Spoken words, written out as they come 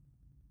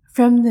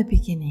from the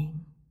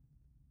beginning.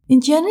 In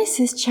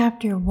Genesis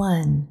chapter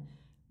 1,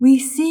 we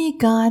see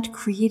God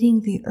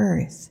creating the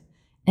earth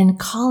and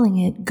calling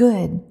it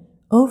good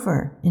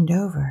over and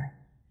over.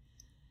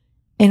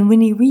 And when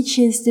he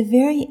reaches the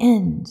very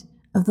end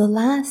of the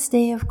last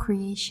day of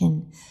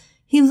creation,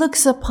 he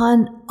looks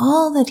upon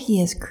all that he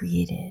has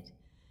created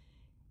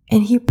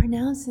and he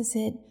pronounces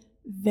it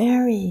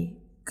very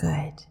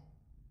good.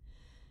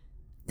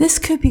 This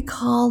could be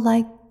called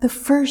like the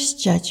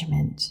first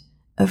judgment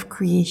of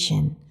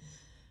creation,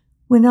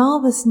 when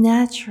all was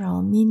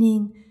natural,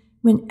 meaning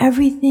when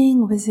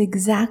everything was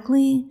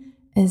exactly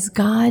as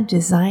God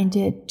designed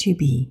it to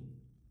be.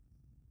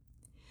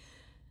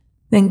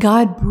 Then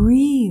God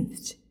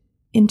breathed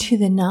into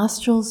the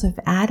nostrils of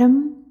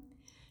Adam,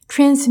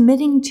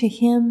 transmitting to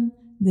him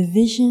the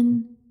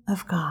vision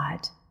of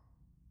God.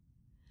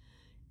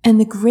 And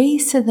the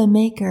grace of the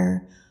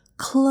Maker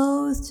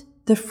clothed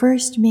the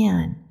first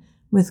man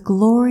with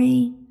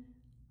glory,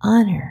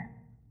 honor,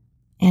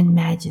 and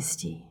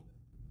majesty.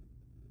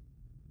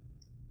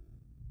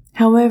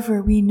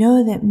 However, we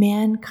know that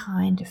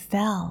mankind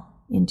fell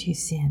into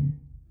sin.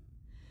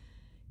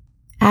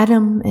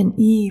 Adam and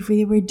Eve,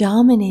 they were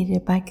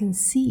dominated by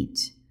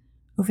conceit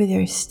over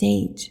their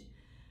state.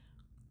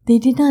 They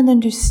did not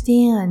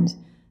understand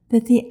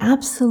that the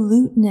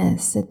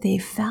absoluteness that they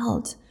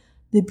felt,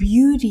 the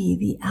beauty,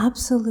 the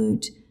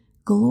absolute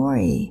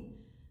glory,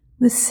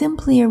 was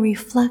simply a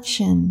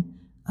reflection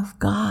of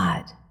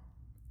God,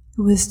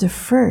 who was the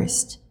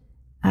first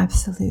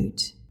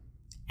absolute.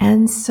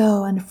 And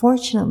so,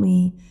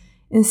 unfortunately,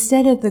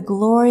 instead of the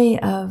glory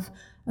of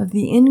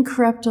the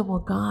incorruptible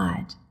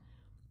God,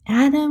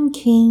 Adam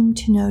came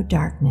to know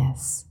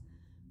darkness,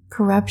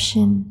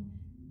 corruption,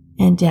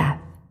 and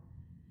death.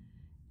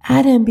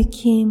 Adam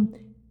became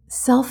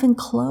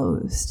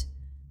self-enclosed,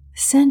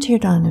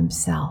 centered on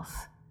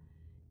himself,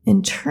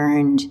 and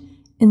turned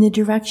in the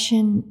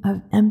direction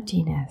of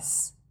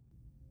emptiness.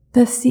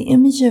 Thus, the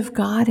image of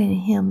God in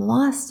him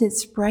lost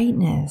its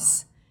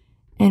brightness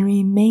and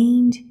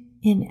remained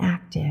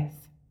inactive.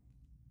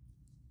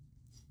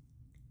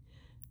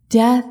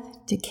 Death,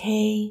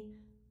 decay,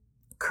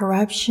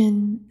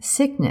 corruption,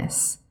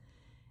 sickness,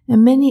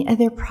 and many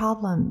other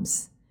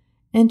problems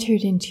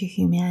entered into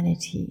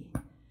humanity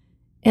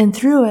and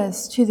through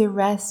us to the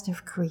rest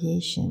of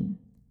creation.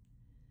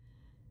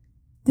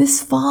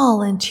 This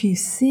fall into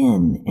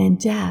sin and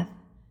death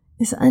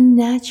is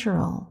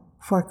unnatural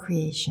for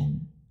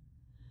creation.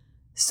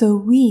 So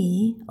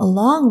we,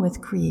 along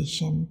with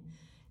creation,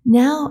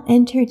 now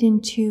entered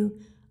into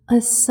a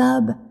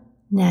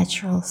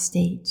sub-natural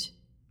state.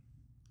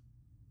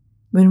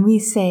 When we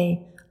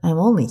say, "I'm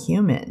only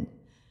human,"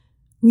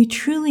 we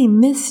truly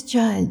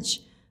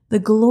misjudge the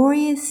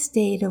glorious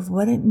state of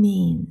what it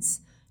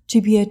means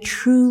to be a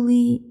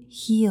truly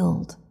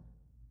healed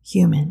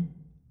human.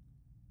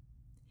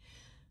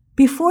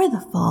 Before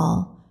the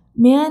fall,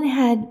 man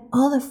had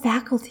all the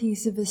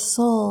faculties of his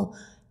soul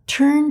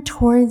turned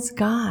towards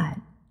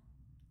God.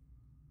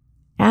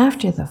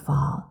 After the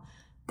fall,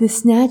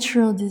 this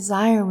natural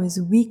desire was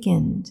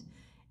weakened,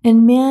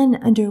 and man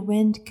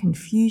underwent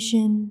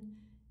confusion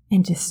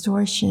and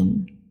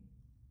distortion.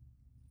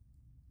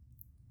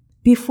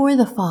 Before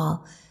the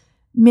fall,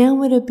 man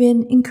would have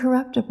been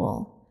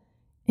incorruptible,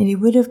 and he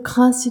would have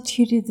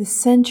constituted the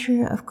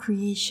center of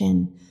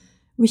creation,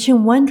 which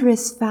in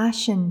wondrous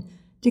fashion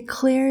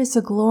declares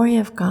the glory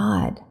of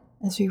God,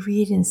 as we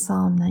read in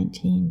Psalm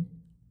 19.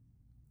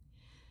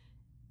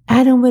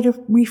 Adam would have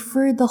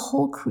referred the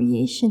whole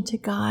creation to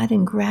God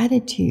in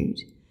gratitude,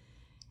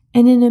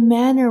 and in a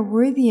manner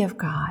worthy of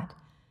God,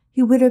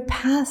 he would have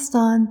passed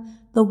on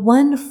the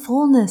one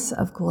fullness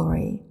of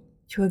glory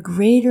to a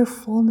greater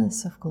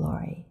fullness of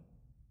glory,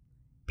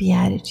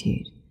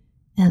 beatitude,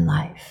 and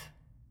life.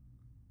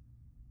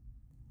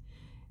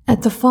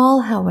 At the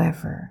fall,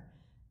 however,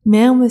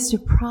 man was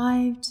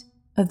deprived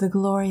of the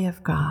glory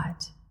of God.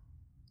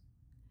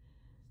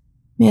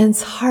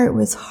 Man's heart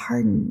was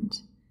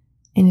hardened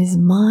and his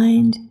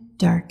mind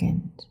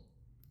darkened.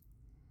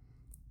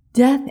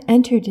 Death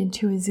entered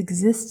into his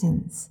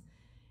existence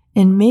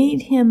and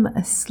made him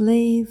a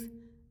slave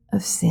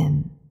of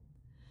sin.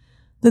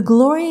 The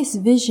glorious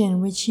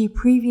vision which he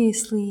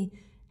previously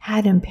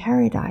had in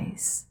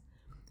paradise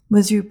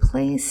was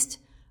replaced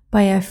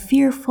by a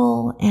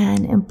fearful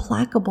and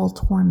implacable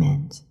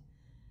torment.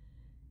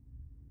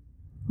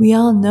 We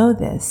all know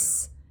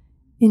this.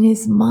 In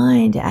his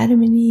mind,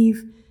 Adam and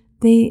Eve,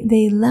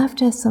 they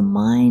left us a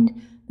mind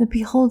that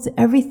beholds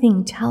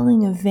everything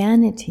telling of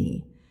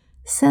vanity,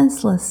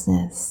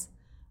 senselessness,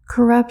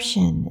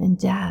 corruption, and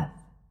death.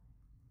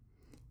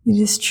 It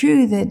is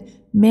true that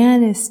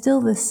man is still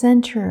the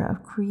center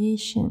of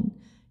creation.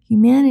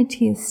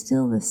 Humanity is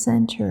still the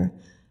center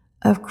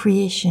of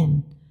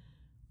creation.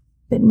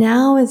 But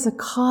now is a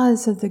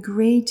cause of the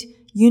great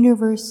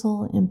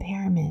universal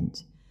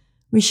impairment,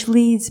 which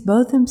leads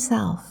both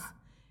himself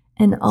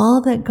and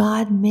all that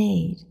God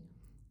made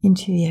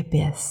into the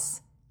abyss.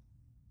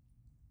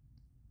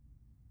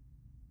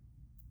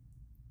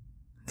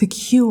 The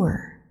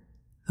cure,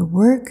 the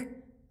work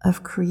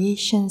of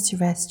creation's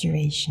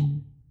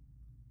restoration.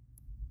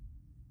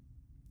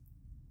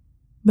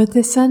 But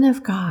the Son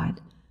of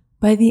God,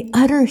 by the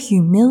utter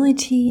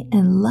humility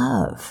and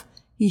love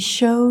he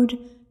showed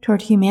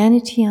toward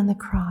humanity on the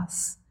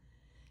cross,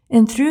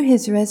 and through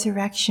his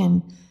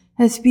resurrection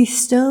has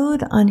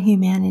bestowed on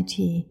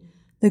humanity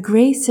the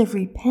grace of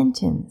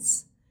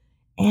repentance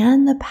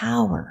and the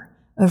power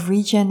of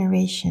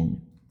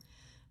regeneration,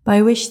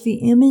 by which the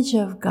image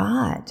of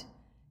God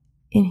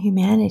in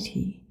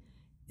humanity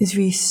is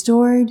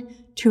restored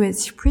to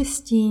its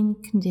pristine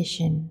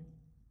condition.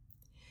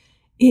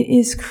 It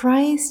is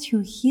Christ who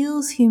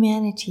heals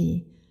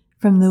humanity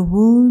from the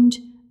wound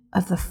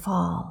of the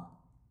fall.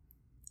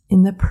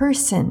 In the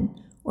person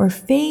or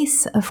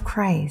face of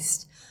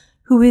Christ,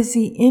 who is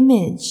the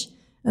image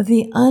of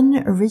the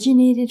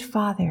unoriginated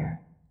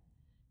Father,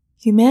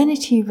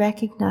 humanity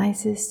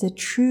recognizes the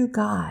true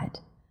God,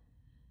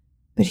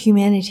 but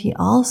humanity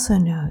also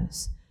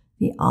knows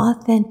the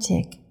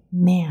authentic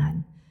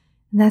man.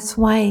 And that's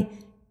why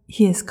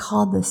he is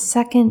called the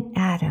second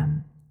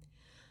Adam.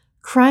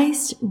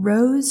 Christ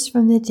rose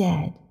from the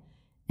dead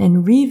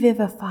and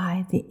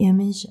revivified the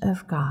image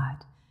of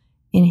God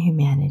in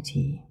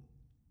humanity.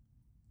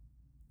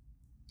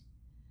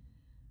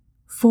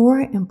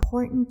 4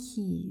 important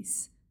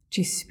keys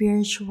to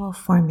spiritual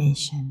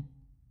formation.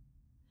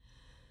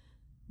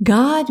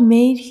 God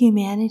made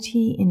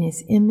humanity in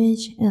his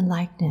image and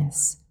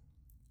likeness.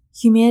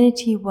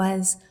 Humanity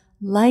was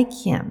like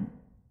him.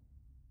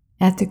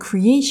 At the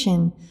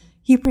creation,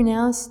 he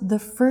pronounced the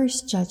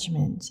first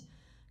judgment,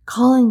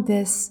 calling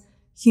this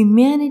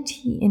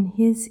humanity in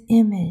his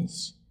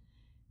image,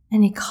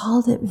 and he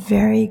called it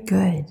very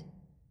good.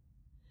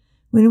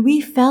 When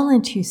we fell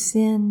into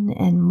sin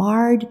and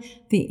marred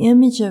the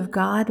image of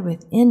God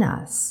within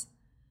us,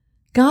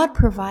 God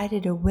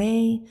provided a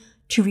way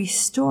to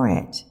restore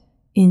it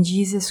in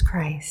Jesus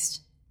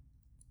Christ.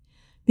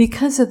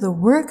 Because of the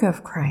work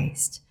of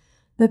Christ,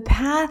 the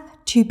path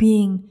to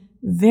being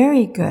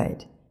very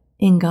good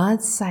in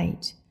God's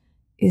sight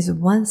is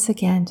once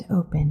again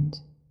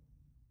opened.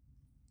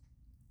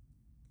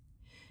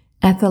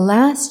 At the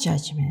last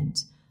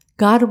judgment,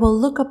 God will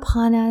look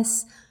upon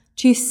us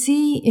to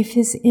see if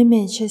his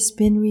image has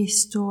been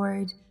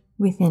restored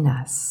within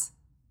us.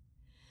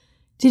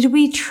 Did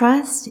we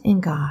trust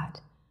in God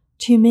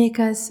to make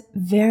us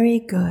very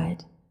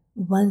good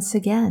once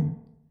again?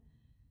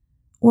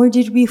 Or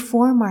did we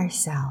form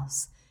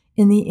ourselves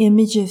in the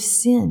image of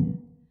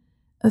sin,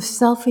 of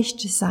selfish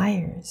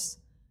desires,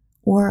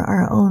 or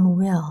our own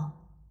will?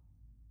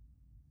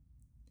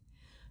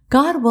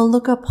 God will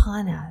look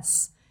upon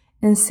us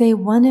and say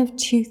one of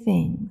 2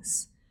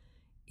 things.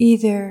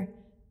 Either,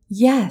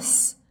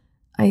 yes,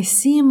 I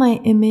see my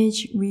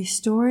image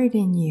restored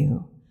in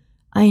you.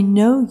 I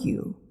know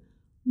you.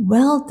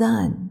 Well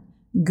done,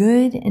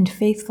 good and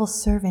faithful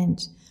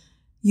servant.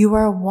 You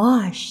are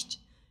washed.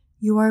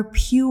 You are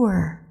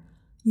pure.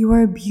 You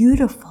are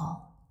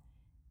beautiful.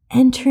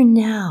 Enter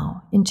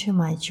now into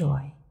my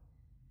joy.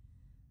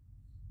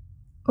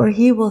 Or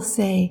he will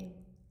say,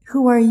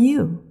 who are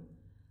you?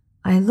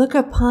 I look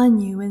upon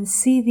you and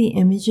see the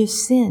image of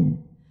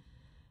sin.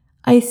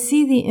 I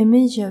see the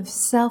image of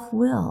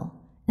self-will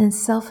and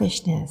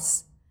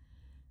selfishness.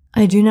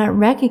 I do not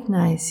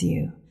recognize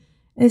you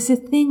as the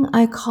thing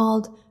I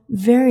called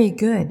very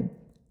good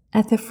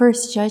at the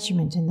first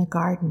judgment in the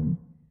garden.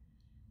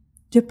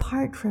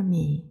 Depart from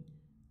me,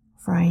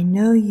 for I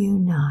know you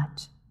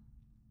not.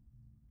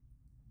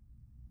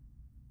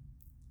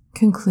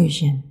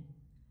 Conclusion.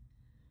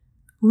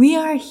 We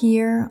are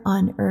here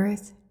on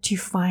earth to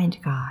find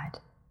God,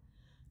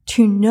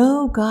 to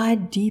know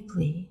God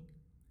deeply,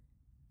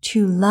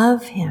 to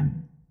love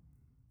him,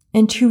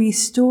 and to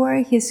restore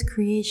his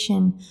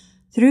creation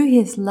through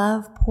his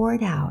love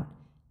poured out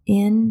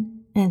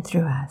in and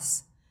through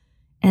us.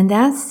 And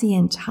that's the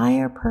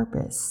entire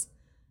purpose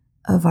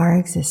of our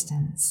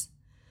existence.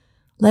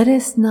 Let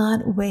us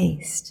not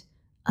waste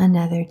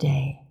another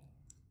day.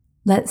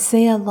 Let's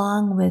say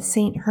along with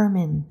St.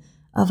 Herman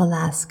of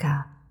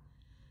Alaska,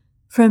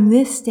 from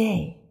this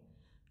day,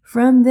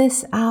 from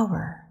this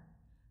hour,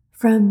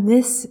 from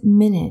this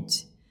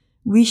minute,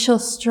 we shall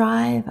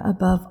strive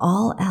above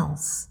all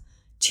else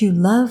to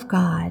love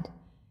God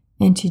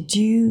and to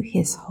do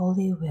his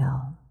holy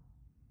will.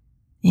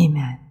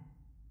 Amen.